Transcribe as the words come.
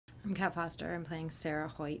I'm Kat Foster. I'm playing Sarah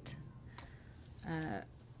Hoyt,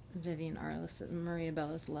 Vivian Arliss, Maria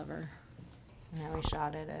Bello's lover. And then we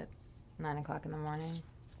shot it at 9 o'clock in the morning.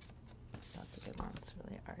 That's a good one. It's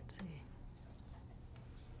really artsy.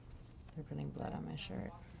 They're putting blood on my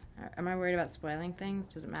shirt. Am I worried about spoiling things?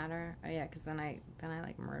 Does it matter? Oh yeah, because then I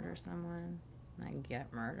like murder someone and I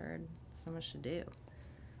get murdered. So much to do.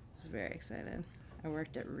 I was very excited. I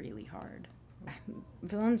worked it really hard.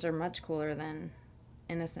 Villains are much cooler than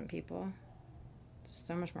innocent people. It's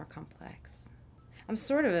so much more complex. I'm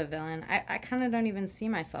sort of a villain. I kind of don't even see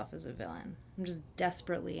myself as a villain. I'm just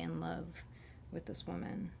desperately in love with this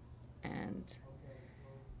woman. And,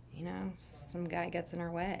 you know, some guy gets in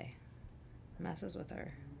her way, messes with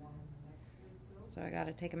her. So I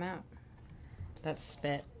gotta take him out. That's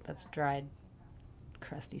spit. That's dried,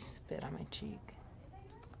 crusty spit on my cheek.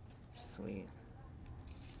 Sweet.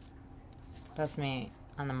 That's me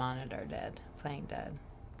on the monitor dead, playing dead.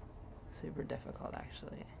 Super difficult,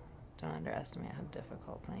 actually. Don't underestimate how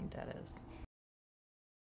difficult playing dead is.